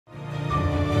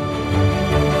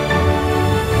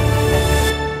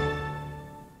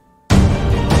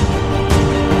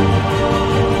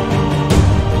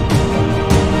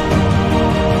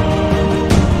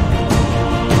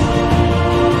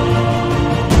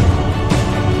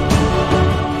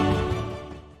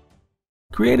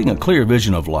Creating a clear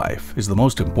vision of life is the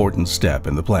most important step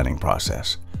in the planning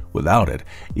process. Without it,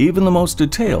 even the most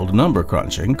detailed number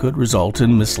crunching could result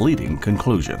in misleading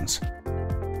conclusions.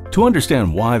 To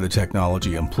understand why the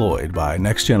technology employed by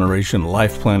next-generation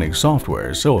life planning software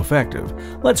is so effective,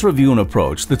 let's review an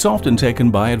approach that's often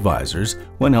taken by advisors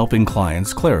when helping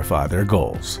clients clarify their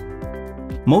goals.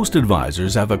 Most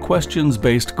advisors have a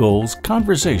questions-based goals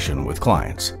conversation with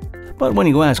clients. But when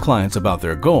you ask clients about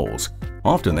their goals,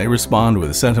 often they respond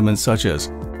with sentiments such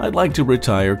as, "I'd like to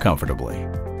retire comfortably."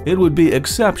 It would be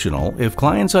exceptional if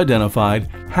clients identified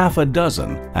half a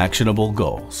dozen actionable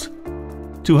goals.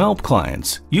 To help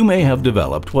clients, you may have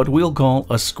developed what we'll call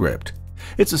a script.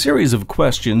 It's a series of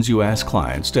questions you ask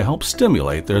clients to help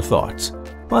stimulate their thoughts.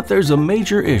 But there's a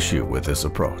major issue with this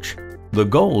approach. The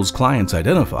goals clients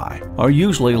identify are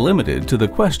usually limited to the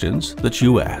questions that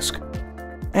you ask.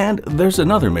 And there's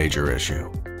another major issue.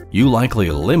 You likely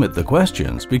limit the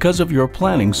questions because of your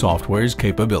planning software's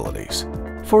capabilities.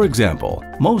 For example,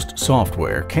 most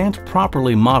software can't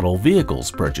properly model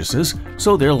vehicles purchases,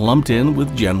 so they're lumped in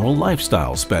with general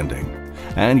lifestyle spending.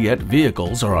 And yet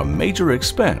vehicles are a major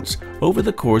expense over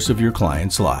the course of your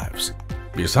clients' lives.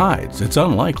 Besides, it's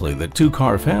unlikely that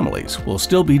two-car families will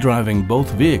still be driving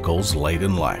both vehicles late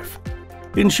in life.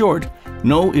 In short,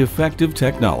 no effective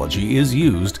technology is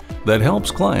used that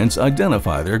helps clients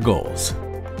identify their goals.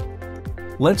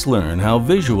 Let's learn how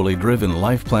visually driven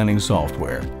life planning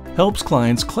software helps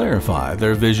clients clarify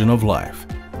their vision of life.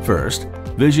 First,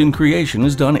 vision creation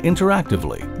is done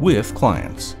interactively with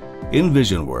clients. In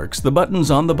VisionWorks, the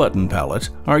buttons on the button palette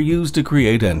are used to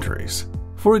create entries.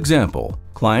 For example,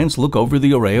 clients look over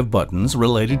the array of buttons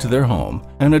related to their home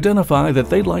and identify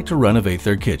that they'd like to renovate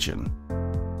their kitchen.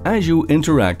 As you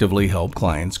interactively help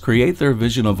clients create their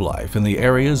vision of life in the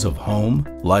areas of home,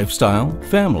 lifestyle,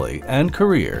 family, and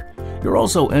career, you're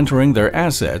also entering their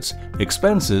assets,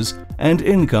 expenses, and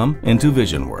income into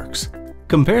VisionWorks.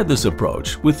 Compare this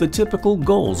approach with the typical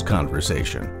goals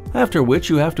conversation, after which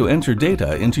you have to enter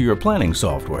data into your planning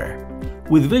software.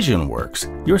 With VisionWorks,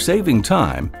 you're saving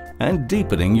time and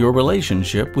deepening your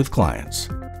relationship with clients.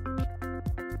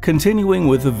 Continuing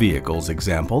with the vehicles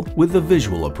example with the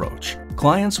visual approach,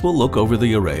 clients will look over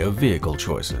the array of vehicle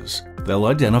choices. They'll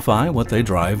identify what they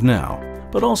drive now,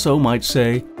 but also might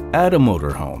say, add a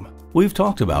motorhome. We've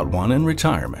talked about one in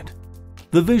retirement.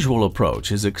 The visual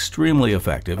approach is extremely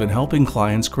effective in helping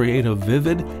clients create a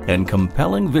vivid and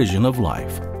compelling vision of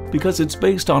life because it's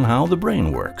based on how the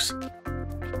brain works.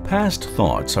 Past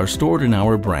thoughts are stored in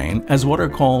our brain as what are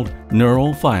called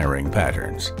neural firing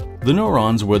patterns. The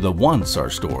neurons where the wants are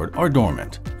stored are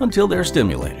dormant until they're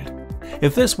stimulated.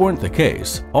 If this weren't the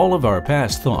case, all of our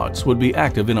past thoughts would be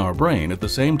active in our brain at the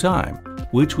same time,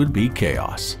 which would be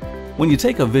chaos. When you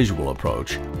take a visual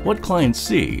approach, what clients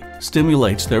see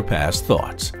stimulates their past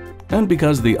thoughts. And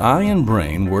because the eye and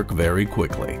brain work very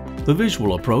quickly, the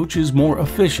visual approach is more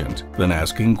efficient than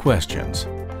asking questions.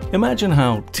 Imagine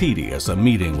how tedious a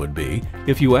meeting would be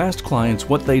if you asked clients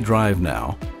what they drive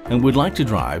now and would like to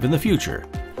drive in the future.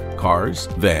 Cars,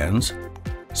 vans,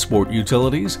 sport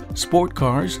utilities, sport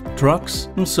cars, trucks,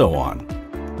 and so on.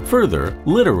 Further,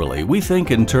 literally, we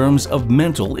think in terms of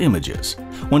mental images.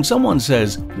 When someone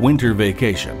says winter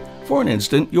vacation, for an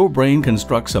instant, your brain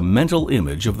constructs a mental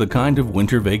image of the kind of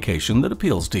winter vacation that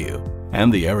appeals to you.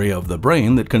 And the area of the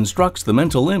brain that constructs the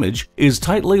mental image is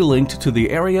tightly linked to the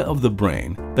area of the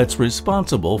brain that's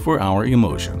responsible for our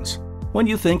emotions. When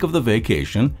you think of the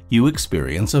vacation, you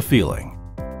experience a feeling.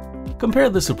 Compare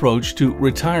this approach to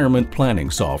retirement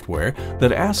planning software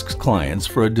that asks clients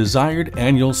for a desired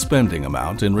annual spending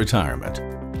amount in retirement.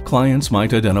 Clients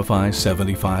might identify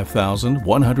 $75,000,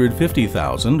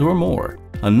 $150,000, or more.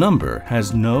 A number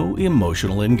has no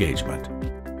emotional engagement.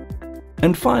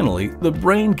 And finally, the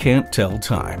brain can't tell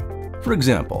time. For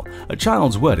example, a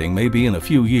child's wedding may be in a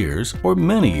few years or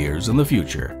many years in the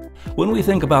future. When we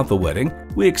think about the wedding,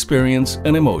 we experience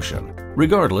an emotion,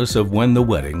 regardless of when the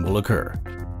wedding will occur.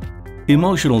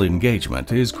 Emotional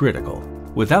engagement is critical.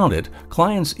 Without it,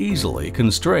 clients easily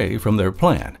can stray from their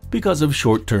plan because of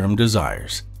short-term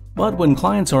desires. But when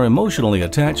clients are emotionally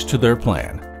attached to their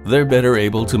plan, they're better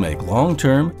able to make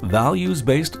long-term,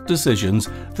 values-based decisions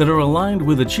that are aligned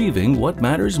with achieving what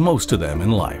matters most to them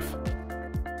in life.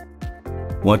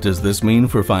 What does this mean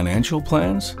for financial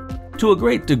plans? To a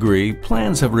great degree,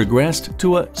 plans have regressed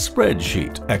to a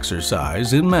spreadsheet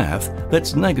exercise in math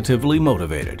that's negatively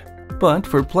motivated. But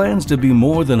for plans to be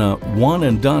more than a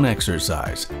one-and-done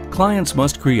exercise, clients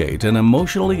must create an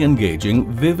emotionally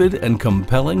engaging, vivid, and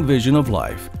compelling vision of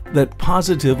life that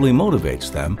positively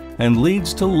motivates them and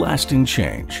leads to lasting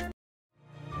change.